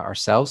out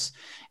ourselves.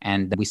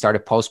 And we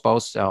started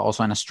PostPost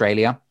also in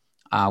Australia.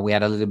 We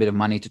had a little bit of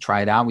money to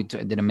try it out. We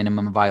did a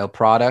minimum viable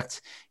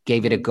product,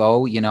 gave it a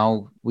go.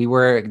 We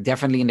were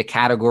definitely in the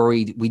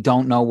category, we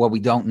don't know what we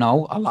don't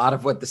know. A lot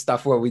of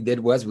what we did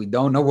was we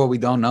don't know what we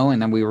don't know.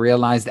 And then we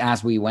realized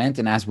as we went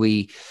and as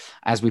we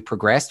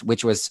progressed,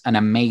 which was an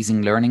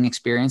amazing learning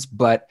experience.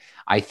 But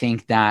I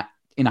think that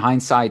in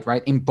hindsight,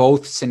 right, in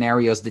both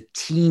scenarios, the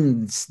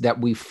teams that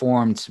we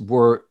formed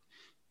were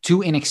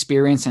too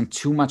inexperienced and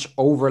too much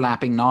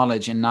overlapping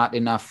knowledge and not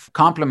enough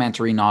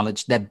complementary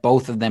knowledge that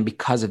both of them,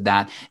 because of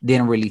that,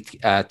 didn't really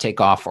take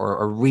off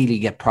or really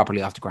get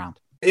properly off the ground.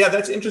 Yeah,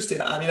 that's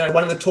interesting. I mean,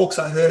 one of the talks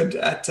I heard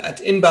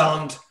at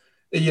Inbound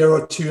a year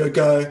or two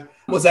ago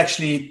was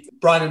actually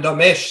Brian and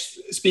Dharmesh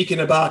speaking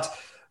about,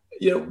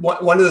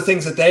 one of the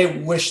things that they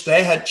wish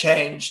they had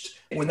changed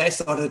when they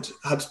started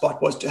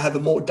HubSpot was to have a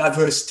more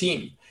diverse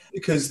team,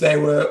 because they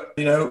were,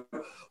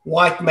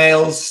 white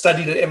males,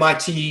 studied at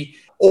MIT,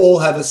 all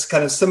have this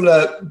kind of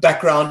similar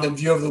background and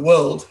view of the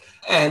world.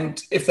 And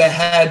if they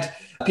had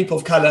people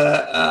of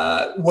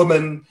color,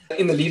 women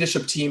in the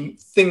leadership team,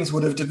 things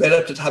would have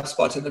developed at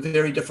HubSpot in a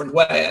very different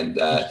way. And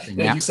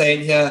you're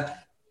saying here,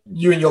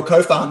 you and your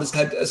co-founders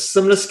had a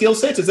similar skill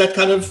set? Is that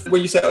kind of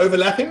where you say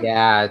overlapping?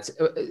 Yeah, it's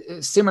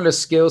a similar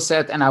skill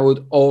set. And I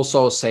would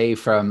also say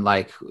from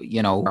like,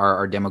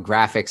 our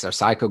demographics, our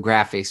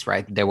psychographics,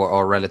 right? They were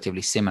all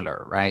relatively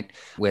similar, right?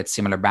 We had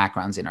similar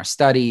backgrounds in our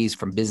studies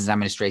from business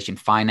administration,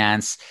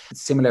 finance,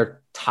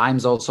 similar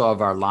times also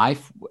of our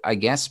life, I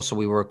guess. So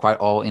we were quite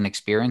all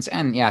inexperienced.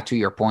 And yeah, to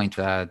your point,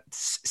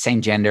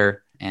 same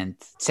gender and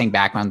same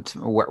background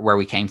where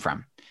we came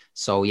from.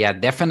 So yeah,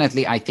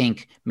 definitely, I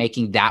think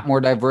making that more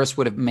diverse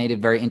would have made it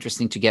very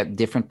interesting to get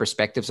different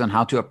perspectives on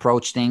how to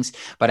approach things.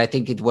 But I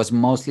think it was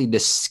mostly the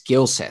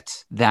skill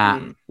set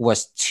that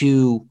was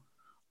too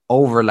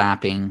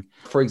overlapping.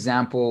 For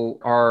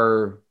example,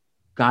 our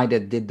guy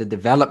that did the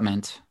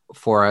development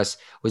for us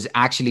was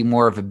actually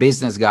more of a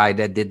business guy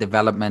that did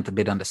development a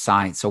bit on the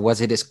side. So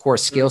was it his core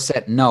skill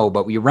set? No,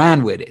 but we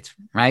ran with it,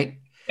 right?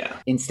 Yeah.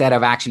 Instead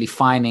of actually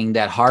finding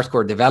that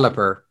hardcore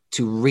developer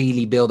to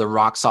really build a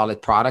rock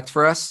solid product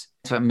for us,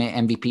 to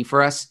MVP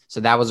for us.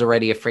 So that was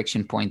already a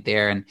friction point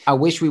there. And I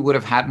wish we would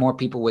have had more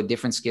people with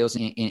different skills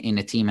in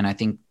the team. And I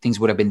think things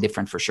would have been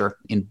different for sure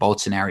in both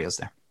scenarios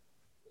there.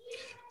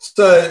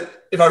 So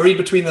if I read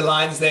between the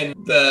lines, then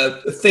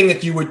the thing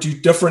that you would do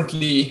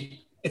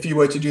differently if you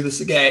were to do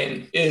this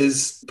again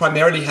is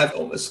primarily have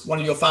almost one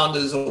of your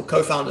founders or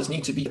co-founders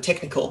need to be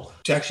technical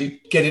to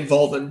actually get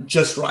involved and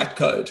just write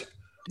code.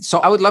 So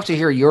I would love to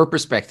hear your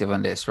perspective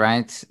on this,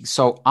 right?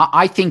 So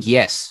I think,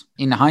 yes,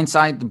 in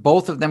hindsight,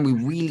 both of them, we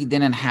really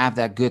didn't have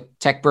that good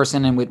tech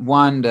person. And with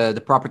one,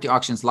 the Property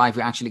Auctions Live,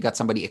 we actually got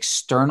somebody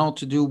external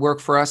to do work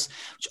for us,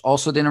 which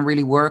also didn't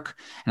really work.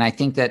 And I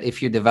think that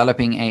if you're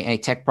developing a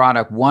tech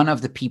product, one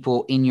of the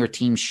people in your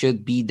team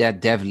should be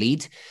that dev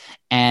lead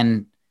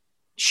and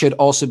should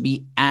also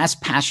be as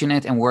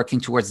passionate and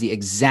working towards the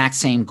exact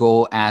same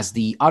goal as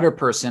the other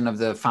person of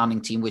the founding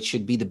team, which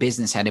should be the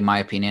business head, in my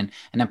opinion.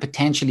 And then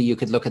potentially you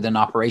could look at an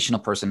operational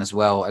person as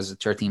well as a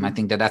third team. I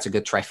think that that's a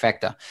good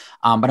trifecta.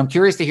 But I'm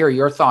curious to hear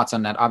your thoughts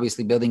on that.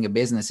 Obviously, building a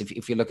business,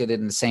 if you look at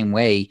it in the same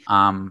way.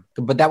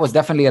 But that was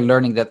definitely a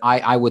learning that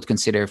I would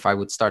consider if I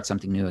would start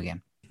something new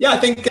again. Yeah, I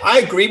think I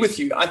agree with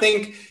you. I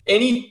think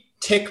any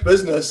tech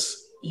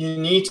business, you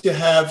need to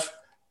have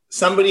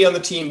somebody on the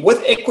team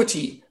with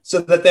equity so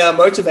that they are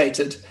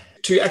motivated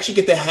to actually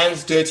get their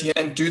hands dirty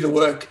and do the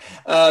work.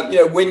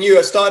 When you're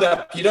a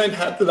startup, you don't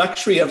have the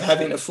luxury of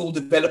having a full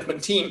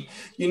development team.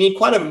 You need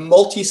quite a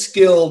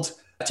multi-skilled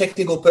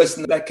technical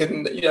person that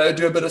can,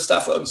 do a bit of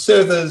stuff on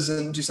servers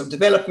and do some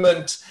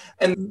development.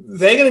 And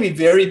they're going to be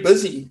very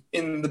busy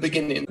in the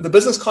beginning. The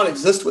business can't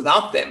exist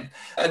without them.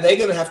 And they're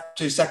going to have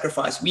to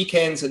sacrifice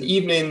weekends and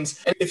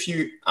evenings. And if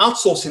you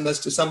outsourcing this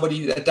to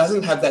somebody that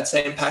doesn't have that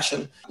same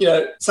passion,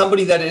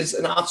 somebody that is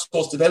an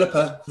outsourced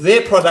developer,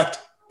 their product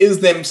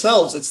is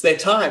themselves, it's their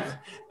time.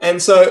 And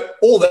so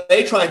all that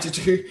they're trying to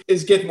do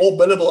is get more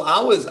billable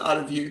hours out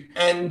of you.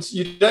 And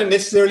you don't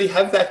necessarily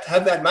have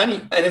that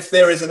money. And if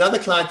there is another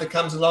client that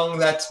comes along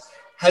that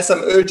has some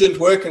urgent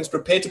work and is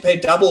prepared to pay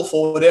double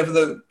for whatever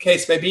the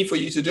case may be for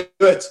you to do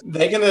it,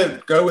 they're going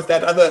to go with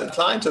that other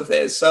client of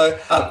theirs. So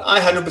I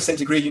 100%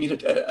 agree you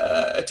need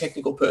a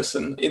technical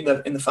person in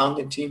the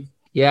founding team.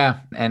 Yeah.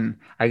 And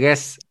I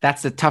guess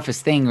that's the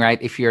toughest thing, right?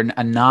 If you're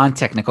a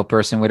non-technical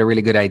person with a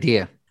really good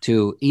idea,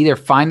 to either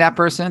find that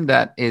person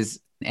that is,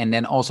 and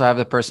then also have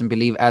the person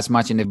believe as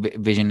much in the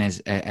vision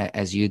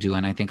as you do.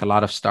 And I think a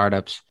lot of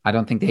startups, I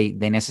don't think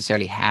they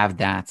necessarily have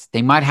that.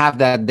 They might have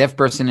that dev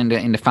person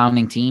in the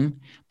founding team,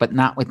 but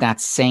not with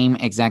that same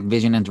exact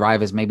vision and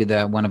drive as maybe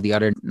one of the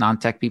other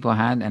non-tech people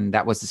had. And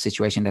that was the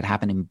situation that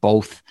happened in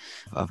both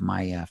of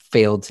my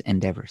failed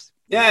endeavors.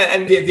 Yeah,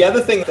 and the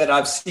other thing that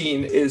I've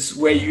seen is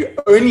where you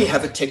only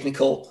have a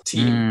technical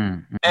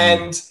team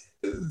and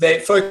they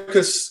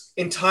focus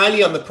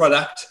entirely on the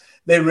product.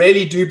 They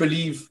really do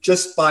believe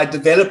just by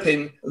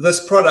developing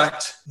this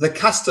product, the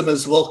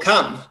customers will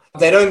come.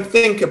 They don't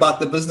think about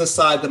the business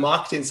side, the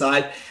marketing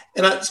side.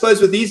 And I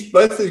suppose with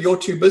both of your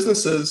two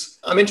businesses,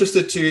 I'm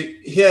interested to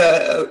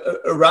hear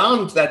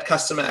around that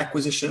customer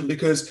acquisition,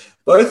 because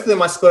both of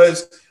them, I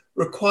suppose,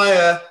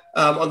 require,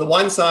 on the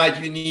one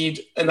side, you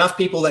need enough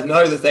people that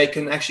know that they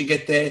can actually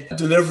get their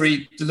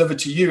delivery delivered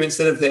to you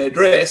instead of their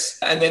address.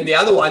 And then the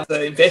other one,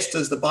 the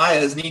investors, the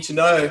buyers need to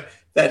know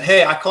that,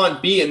 hey, I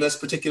can't be in this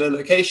particular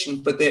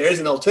location, but there is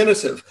an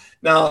alternative.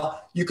 Now,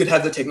 you could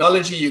have the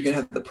technology, you can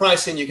have the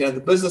pricing, you can have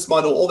the business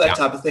model, all that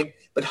type of thing.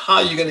 But how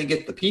are you going to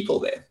get the people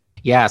there?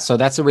 Yeah, so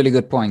that's a really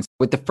good point.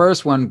 With the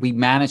first one, we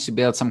managed to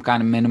build some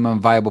kind of minimum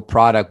viable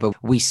product, but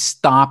we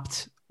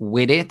stopped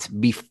with it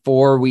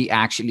before we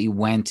actually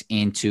went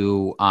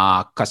into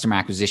customer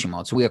acquisition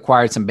mode. So we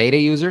acquired some beta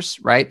users,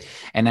 right?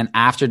 And then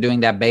after doing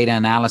that beta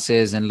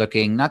analysis and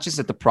looking not just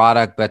at the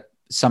product, but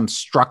some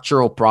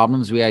structural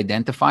problems we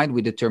identified,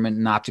 we determined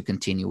not to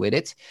continue with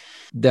it.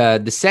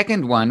 The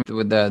second one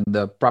with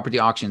the Property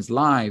Auctions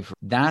Live,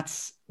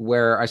 that's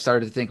where I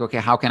started to think, okay,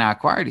 how can I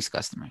acquire these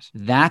customers?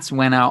 That's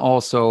when I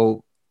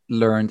also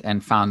learned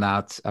and found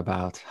out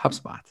about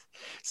HubSpot.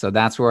 So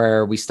that's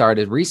where we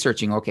started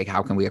researching, okay,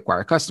 how can we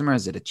acquire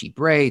customers at a cheap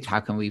rate? How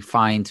can we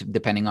find,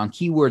 depending on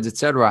keywords,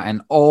 etc.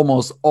 And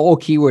almost all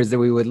keywords that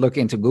we would look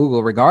into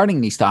Google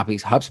regarding these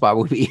topics, HubSpot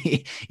would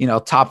be,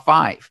 top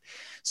 5.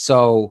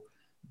 So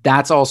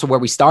that's also where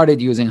we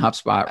started using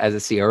HubSpot as a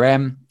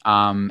CRM.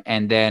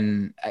 And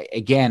then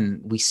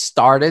again, we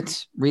started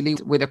really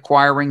with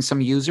acquiring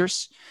some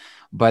users.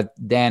 But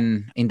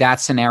then in that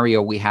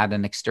scenario, we had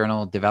an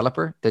external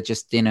developer that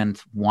just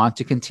didn't want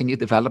to continue to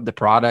develop the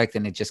product,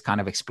 and it just kind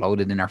of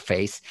exploded in our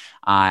face.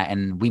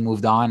 And we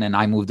moved on, and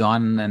I moved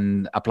on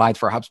and applied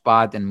for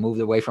HubSpot and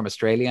moved away from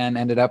Australia and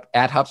ended up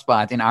at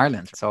HubSpot in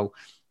Ireland. So,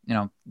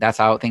 that's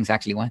how things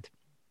actually went.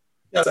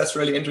 Yeah, that's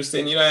really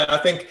interesting. I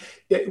think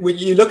when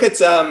you look at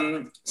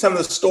some of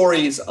the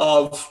stories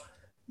of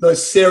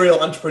those serial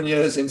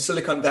entrepreneurs in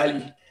Silicon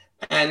Valley,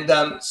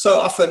 and so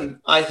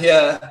often I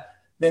hear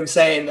them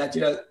saying that,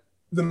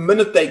 the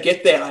minute they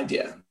get their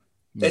idea,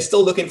 they're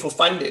still looking for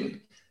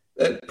funding.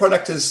 The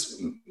product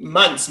is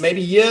months, maybe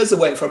years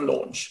away from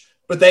launch,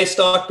 but they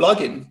start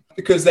blogging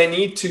because they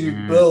need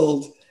to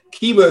build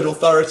keyword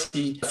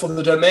authority for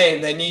the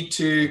domain. They need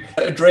to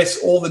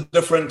address all the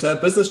different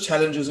business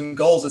challenges and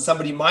goals that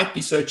somebody might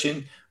be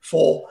searching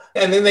for.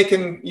 And then they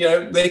can,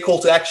 their call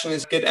to action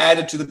is get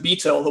added to the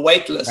beta or the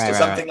wait list or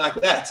something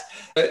like that.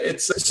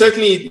 It's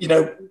certainly,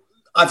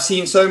 I've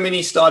seen so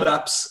many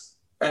startups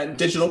and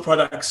digital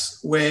products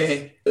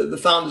where the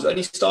founders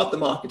only start the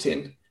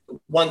marketing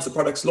once the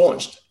product's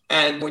launched.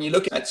 And when you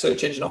look at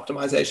search engine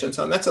optimization,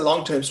 so that's a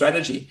long-term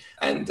strategy,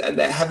 and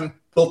they haven't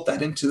built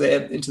that into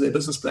their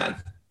business plan.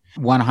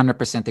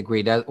 100%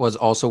 agree. That was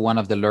also one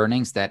of the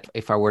learnings, that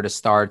if I were to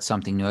start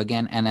something new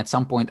again, and at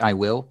some point I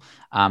will,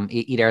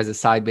 either as a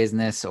side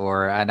business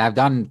and I've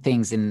done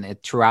things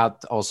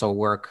throughout also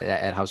work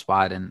at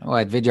HubSpot and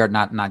at Vidyard,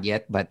 not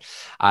yet, but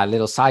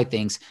little side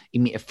things.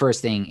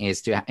 First thing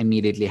is to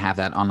immediately have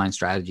that online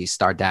strategy,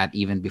 start that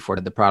even before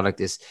the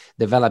product is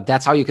developed.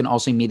 That's how you can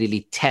also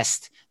immediately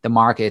test the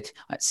market,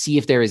 see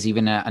if there is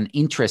even an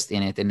interest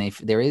in it, and if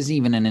there is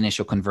even an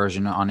initial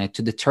conversion on it,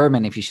 to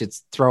determine if you should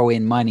throw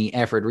in money,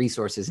 effort,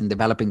 resources in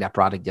developing that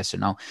product, yes or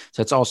no.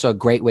 So it's also a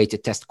great way to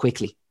test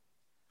quickly.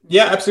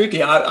 Yeah,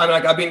 absolutely.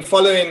 I've been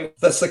following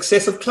the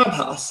success of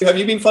Clubhouse. Have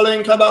you been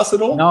following Clubhouse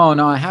at all?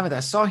 No, I haven't. I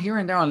saw here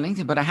and there on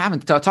LinkedIn, but I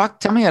haven't.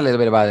 Tell me a little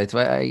bit about it.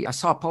 I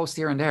saw a post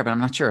here and there, but I'm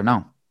not sure.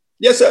 No.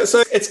 Yeah,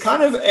 so it's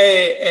kind of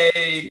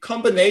a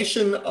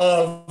combination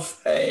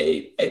of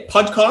a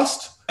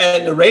podcast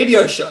and a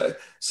radio show.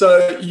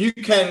 So you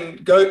can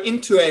go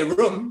into a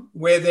room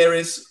where there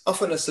is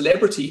often a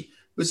celebrity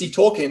busy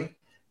talking,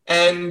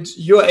 and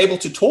you're able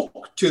to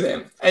talk to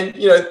them. And,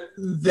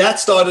 that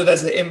started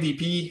as an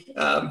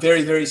MVP,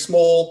 very, very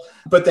small,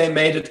 but they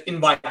made it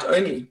invite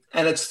only.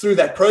 And it's through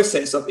that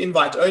process of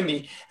invite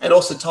only and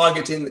also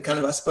targeting the kind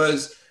of, I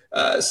suppose,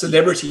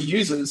 celebrity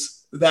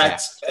users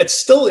that it's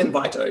still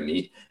invite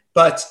only,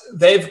 but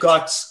they've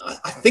got,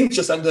 I think,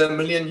 just under 1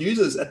 million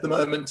users at the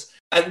moment.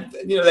 And,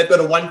 they've got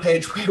a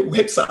one-page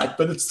website,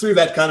 but it's through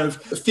that kind of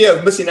fear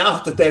of missing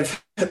out that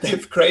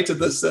they've created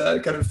this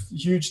kind of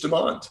huge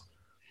demand.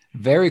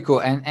 Very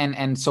cool.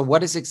 And so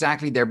what is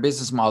exactly their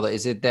business model?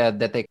 Is it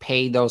that they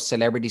pay those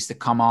celebrities to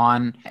come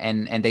on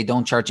and they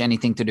don't charge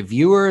anything to the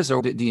viewers,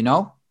 or do you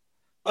know?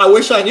 I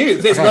wish I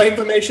knew. There's no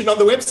information on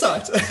the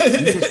website.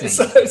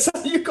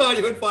 so you can't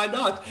even find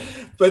out.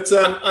 But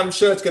I'm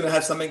sure it's going to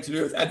have something to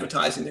do with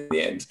advertising in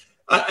the end.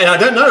 And I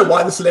don't know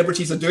why the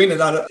celebrities are doing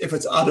it, if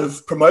it's out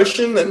of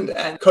promotion and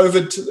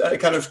COVID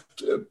kind of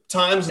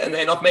times, and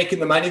they're not making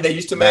the money they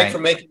used to make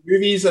from making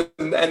movies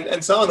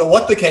and so on, or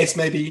what the case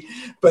may be.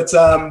 But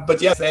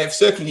yeah, they have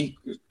certainly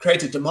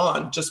created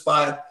demand just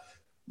by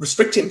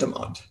restricting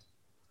demand.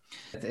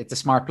 It's a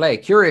smart play.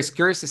 Curious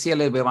to see a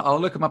little bit. I'll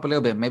look them up a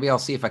little bit. Maybe I'll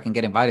see if I can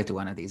get invited to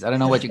one of these. I don't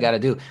know what you got to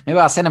do. Maybe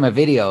I'll send them a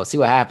video, see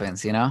what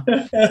happens.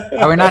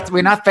 We're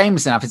not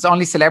famous enough. It's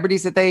only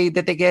celebrities that they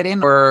get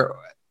in, or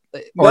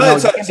it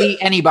can be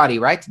anybody,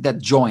 right, that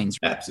joins.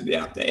 Absolutely,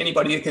 yeah.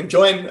 Anybody can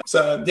join.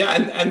 So yeah,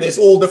 and there's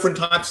all different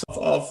types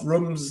of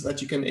rooms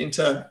that you can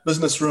enter: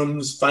 business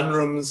rooms, fun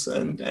rooms,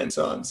 and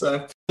so on.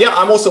 So yeah,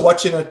 I'm also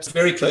watching it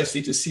very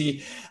closely to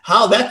see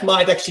how that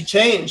might actually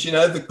change.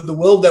 The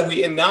world that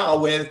we're in now,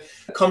 where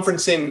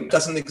conferencing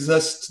doesn't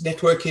exist,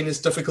 networking is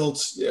difficult,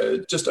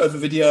 just over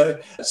video.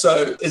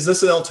 So is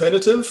this an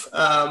alternative?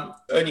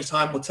 Only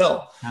time will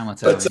tell.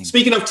 But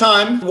speaking of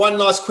time, one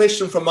last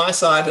question from my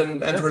side,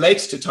 and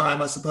relates to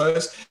time, I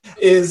suppose,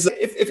 is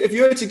if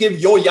you were to give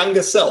your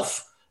younger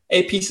self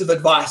a piece of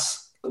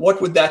advice, what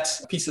would that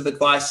piece of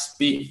advice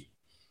be?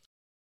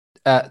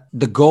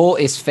 The goal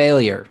is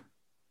failure.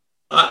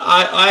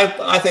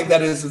 I think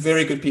that is a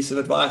very good piece of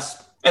advice.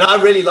 And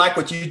I really like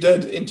what you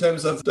did in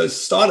terms of those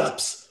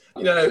startups.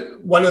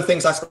 One of the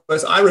things I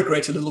suppose I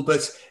regret a little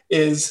bit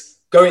is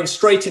going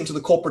straight into the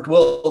corporate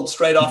world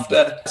straight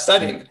after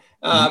studying.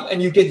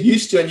 And you get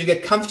used to and you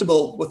get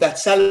comfortable with that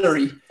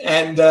salary.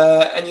 And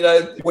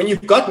when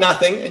you've got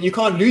nothing and you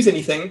can't lose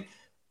anything,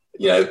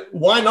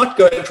 why not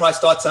go and try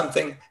start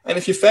something? And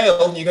if you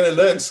fail, you're going to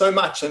learn so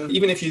much. And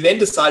even if you then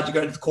decide to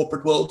go into the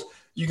corporate world,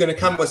 you're going to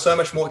come with so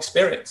much more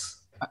experience.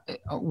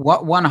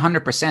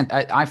 100%.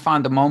 I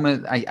found the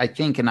moment, I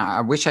think, and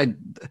I wish I'd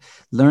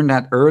learned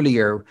that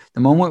earlier,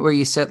 the moment where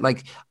you said,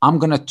 like, I'm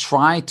going to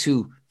try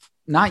to,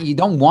 not, you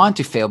don't want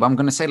to fail, but I'm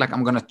going to say, like,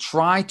 I'm going to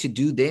try to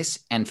do this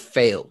and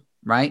fail,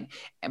 right?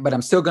 But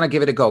I'm still going to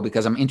give it a go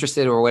because I'm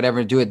interested or whatever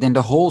to do it. Then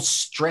the whole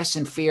stress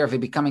and fear of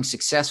it becoming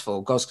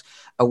successful goes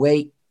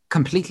away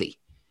completely.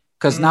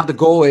 Because now the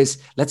goal is,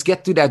 let's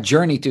get to that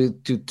journey to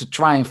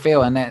try and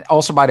fail. And then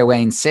also, by the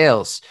way, in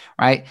sales,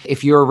 right?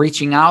 If you're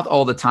reaching out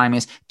all the time,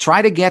 is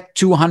try to get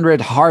 200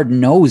 hard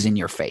no's in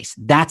your face.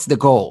 That's the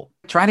goal.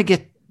 Try to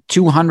get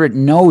 200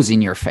 no's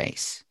in your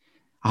face.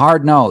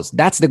 Hard no's.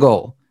 That's the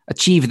goal.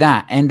 Achieve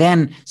that. And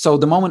then, so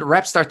the moment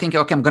reps start thinking,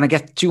 okay, I'm going to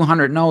get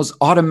 200 no's,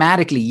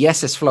 automatically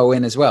yeses flow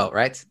in as well,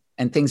 right?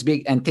 And things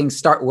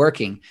start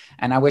working.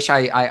 And I wish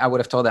I would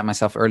have told that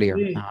myself earlier.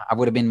 I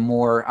would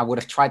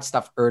have tried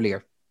stuff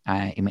earlier.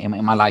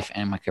 In my life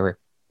and in my career,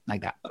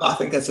 like that. I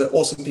think that's an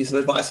awesome piece of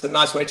advice. A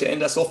nice way to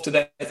end us off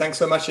today. Thanks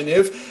so much,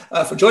 Yaniv,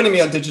 for joining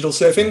me on Digital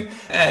Surfing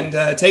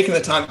and taking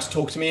the time to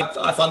talk to me.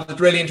 I found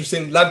it really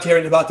interesting. Loved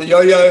hearing about the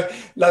yo-yo,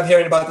 loved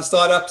hearing about the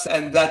startups,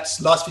 and that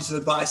last piece of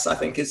advice I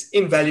think is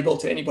invaluable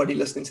to anybody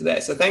listening today.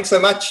 So thanks so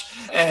much.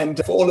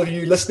 And for all of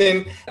you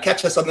listening,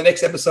 catch us on the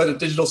next episode of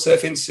Digital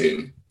Surfing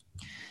soon.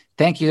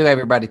 Thank you,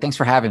 everybody. Thanks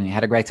for having me. I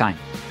had a great time.